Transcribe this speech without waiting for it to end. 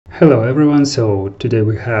Hello everyone, so today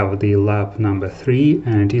we have the lab number 3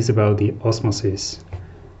 and it is about the osmosis.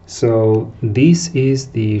 So this is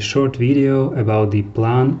the short video about the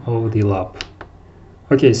plan of the lab.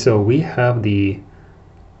 Okay, so we have the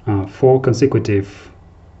 4 consecutive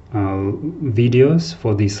videos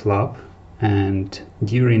for this lab, and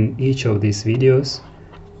during each of these videos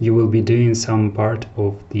you will be doing some part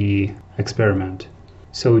of the experiment.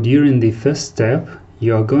 So during the first step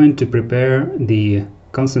you are going to prepare the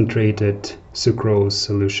concentrated sucrose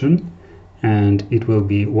solution, and it will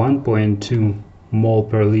be 1.2 mole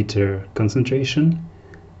per liter concentration,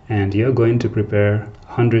 and you're going to prepare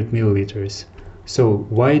 100 milliliters. So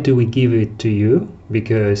why do we give it to you?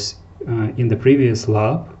 Because in the previous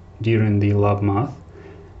lab, during the lab math,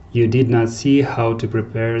 you did not see how to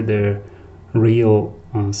prepare the real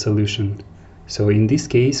solution. So in this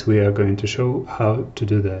case we are going to show how to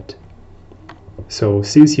do that. So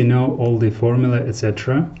since you know all the formula,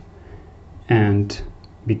 etc., and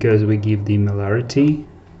because we give the molarity,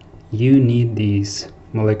 you need this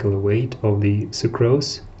molecular weight of the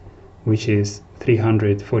sucrose, which is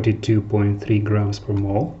 342.3 grams per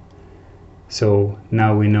mole. So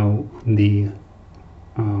now we know the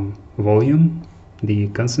volume, the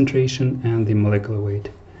concentration, and the molecular weight.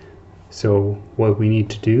 So what we need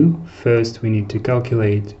to do, first we need to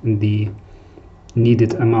calculate the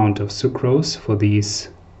needed amount of sucrose for this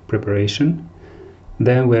preparation.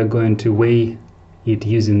 Then we are going to weigh it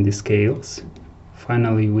using the scales.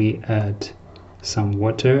 Finally we add some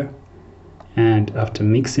water, and after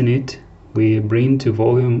mixing it we bring to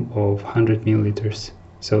volume of 100 milliliters.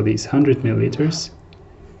 So this 100 milliliters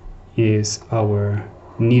is our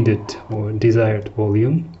needed or desired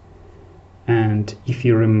volume. And if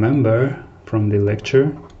you remember from the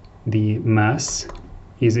lecture, the mass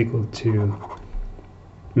is equal to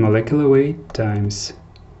molecular weight times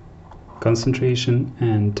concentration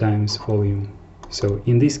and times volume. So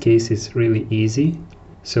in this case it's really easy.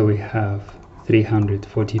 So we have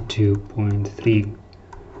 342.3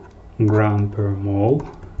 gram per mole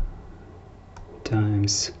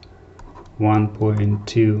times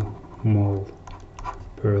 1.2 mole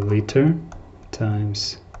per liter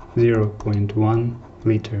times 0.1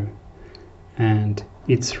 liter, and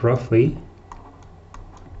it's roughly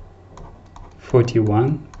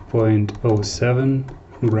 41.07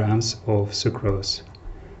 grams of sucrose.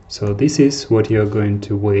 So this is what you're going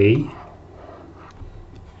to weigh,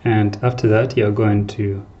 and after that you're going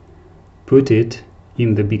to put it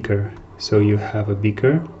in the beaker. So you have a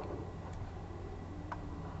beaker,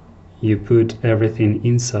 you put everything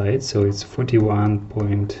inside, so it's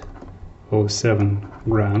 41.07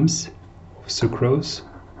 grams of sucrose.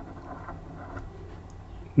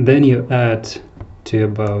 Then you add to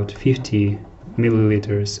about 50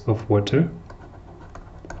 milliliters of water,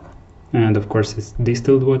 and of course it's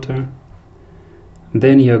distilled water.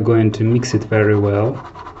 Then you're going to mix it very well,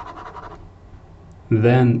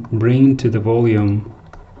 then bring to the volume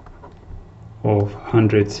of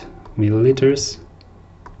 100 milliliters,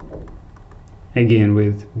 again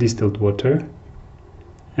with distilled water,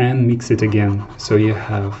 and mix it again, so you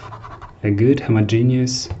have a good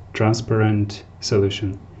homogeneous transparent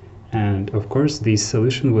solution. And of course this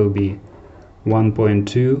solution will be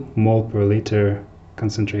 1.2 mole per liter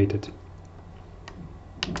concentrated.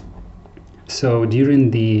 So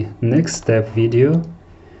during the next step video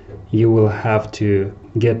you will have to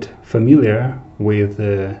get familiar with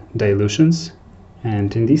dilutions,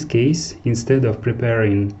 and in this case instead of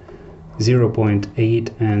preparing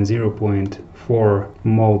 0.8 and 0.4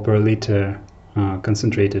 mole per liter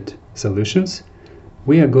concentrated solutions,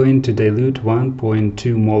 we are going to dilute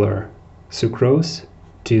 1.2 molar sucrose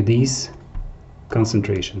to these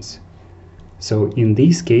concentrations. So in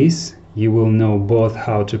this case you will know both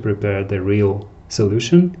how to prepare the real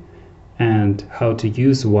solution and how to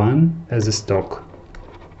use one as a stock.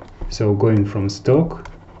 So going from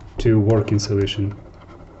stock to working solution.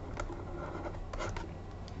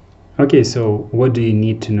 Okay, so what do you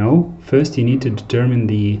need to know? First you need to determine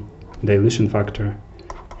the dilution factor,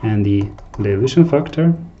 and the dilution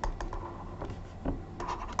factor,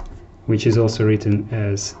 which is also written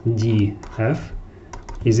as dF,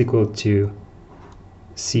 is equal to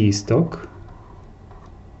C stock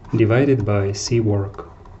divided by C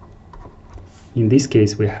work. In this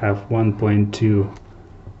case we have 1.2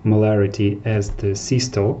 molarity as the C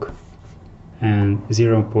stock and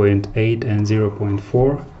 0.8 and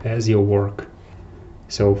 0.4 as your work.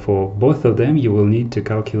 So for both of them you will need to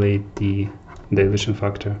calculate the dilution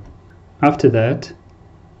factor. After that,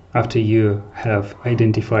 after you have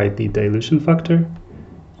identified the dilution factor,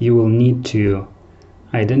 you will need to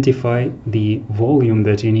identify the volume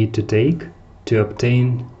that you need to take to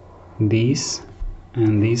obtain these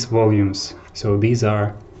and these volumes. So these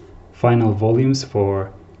are final volumes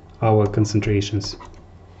for our concentrations.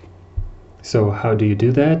 So how do you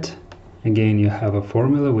do that? Again, you have a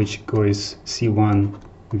formula which goes C1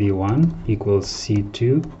 V1 equals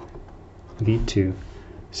C2 V2.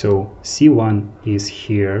 So C1 is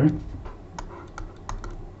here,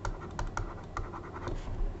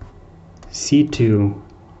 C2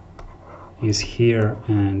 is here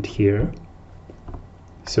and here.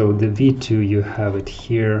 So the V2 you have it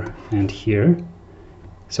here and here.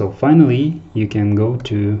 So finally you can go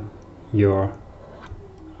to your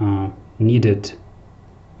needed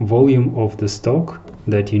volume of the stock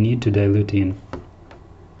that you need to dilute in.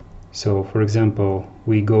 So for example,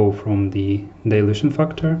 we go from the dilution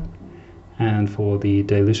factor, and for the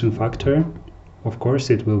dilution factor, of course,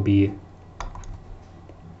 it will be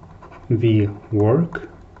V work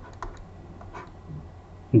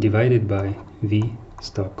divided by V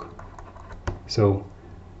stock. So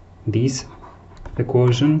this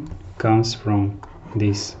equation comes from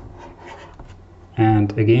this,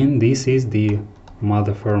 and again this is the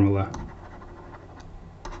mother formula.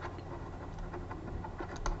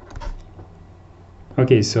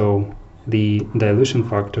 Okay, so the dilution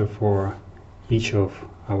factor for each of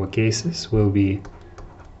our cases will be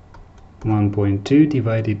 1.2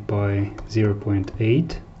 divided by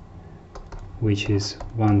 0.8, which is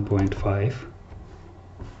 1.5,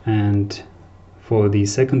 and for the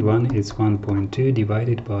second one it's 1.2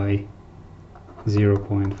 divided by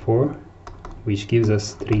 0.4, which gives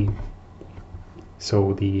us 3.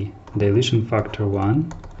 So the dilution factor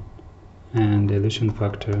 1 and dilution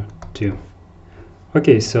factor 2.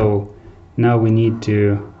 Okay, so now we need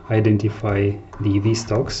to identify the V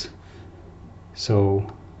stocks. So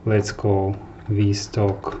let's call V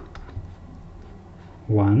stock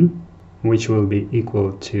 1, which will be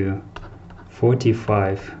equal to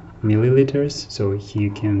 45 milliliters. So here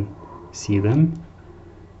you can see them,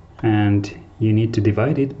 and you need to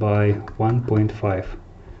divide it by 1.5.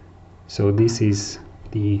 So this is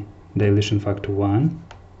the dilution factor 1,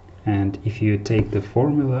 and if you take the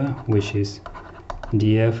formula, which is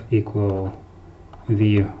dF equal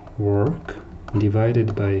V work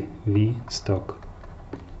divided by V stock.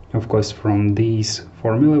 Of course, from this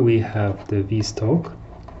formula we have the V stock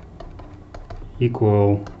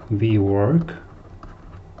equal V work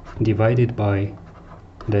divided by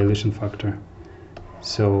dilution factor.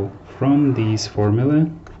 So from this formula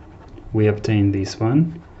we obtain this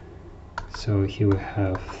one. So here we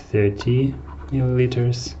have 30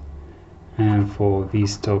 milliliters, and for V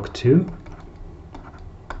stock 2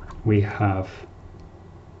 we have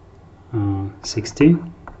 60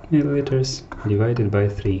 milliliters divided by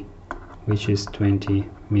 3, which is 20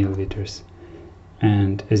 milliliters.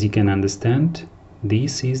 And as you can understand,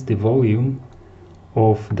 this is the volume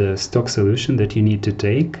of the stock solution that you need to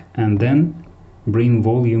take and then bring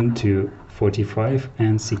volume to 45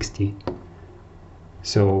 and 60.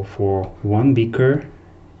 So for one beaker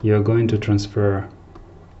you're going to transfer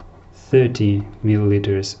 30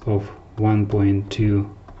 milliliters of 1.2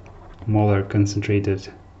 molar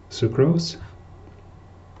concentrated sucrose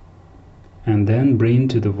and then bring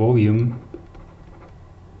to the volume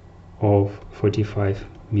of 45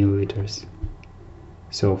 milliliters.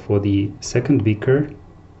 So for the second beaker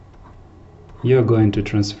you're going to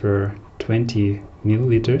transfer 20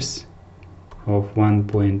 milliliters of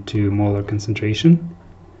 1.2 molar concentration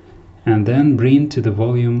and then bring to the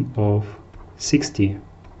volume of 60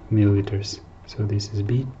 milliliters. So this is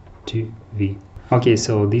B2V. Okay,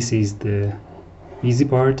 so this is the easy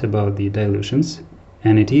part about the dilutions,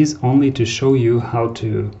 and it is only to show you how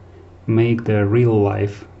to make the real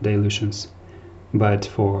life dilutions. But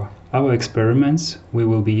for our experiments we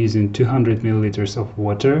will be using 200 milliliters of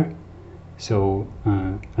water. So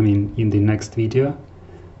in the next video.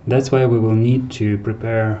 That's why we will need to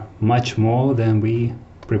prepare much more than we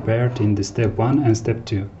prepared in the step 1 and step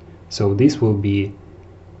 2. So this will be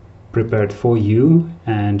prepared for you,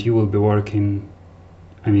 and you will be working,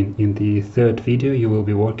 in the third video you will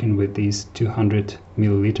be working with these 200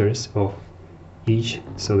 milliliters of each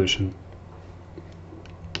solution.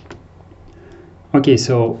 Okay,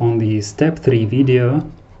 so on the step 3 video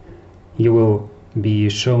you will be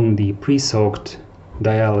shown the pre-soaked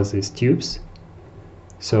dialysis tubes.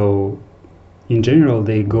 So in general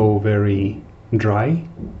they go very dry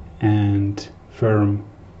and firm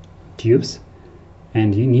tubes,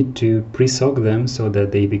 and you need to pre-soak them so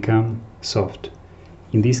that they become soft.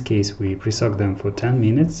 In this case we pre-soak them for 10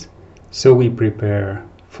 minutes. So we prepare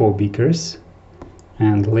 4 beakers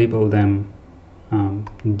and label them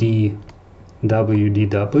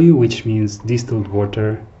DWDW, which means distilled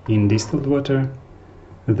water in distilled water,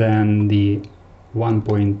 then the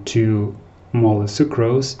 1.2 molar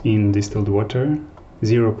sucrose in distilled water,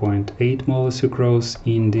 0.8 molar sucrose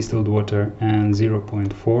in distilled water, and 0.4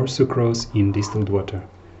 sucrose in distilled water.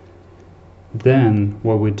 Then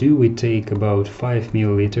what we do, we take about 5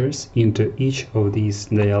 milliliters into each of these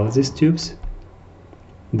dialysis tubes.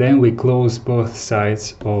 Then we close both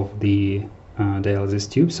sides of the dialysis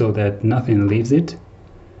tube so that nothing leaves it.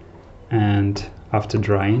 And after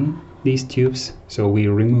drying these tubes, so we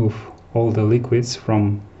remove all the liquids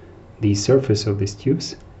from the surface of these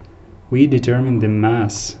tubes, we determine the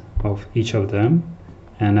mass of each of them,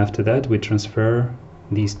 and after that we transfer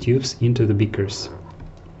these tubes into the beakers.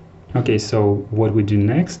 Okay, so what we do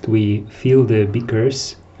next, we fill the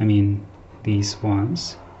beakers, these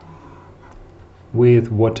ones,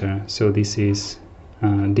 with water. So this is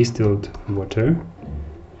distilled water,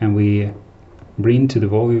 and we bring to the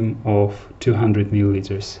volume of 200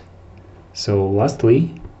 milliliters. So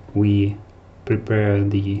lastly, we prepare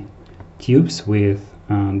the tubes with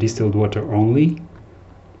distilled water only,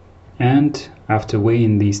 and after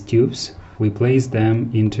weighing these tubes, we place them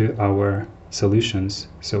into our solutions,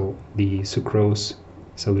 so the sucrose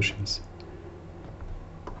solutions,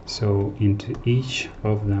 so into each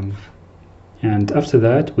of them. And after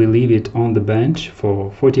that we leave it on the bench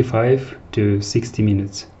for 45 to 60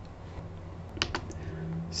 minutes.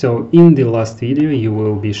 So in the last video you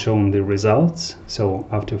will be shown the results. So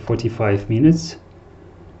after 45 minutes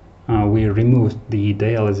we removed the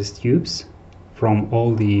dialysis tubes from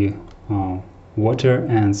all the water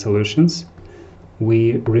and solutions.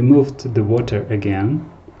 We removed the water again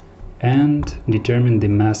and determined the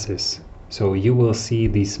masses. So you will see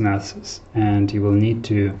these masses and you will need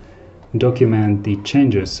to document the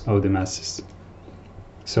changes of the masses.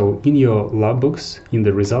 So in your lab books, in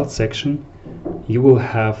the results section, you will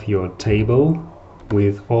have your table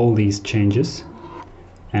with all these changes,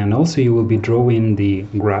 and also you will be drawing the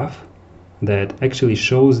graph that actually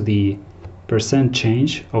shows the percent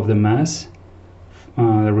change of the mass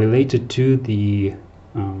related to the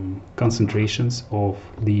concentrations of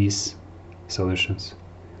these solutions.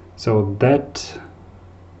 So that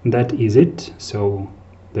is it. So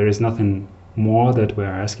there is nothing more that we're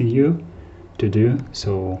asking you to do,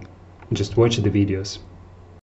 so just watch the videos.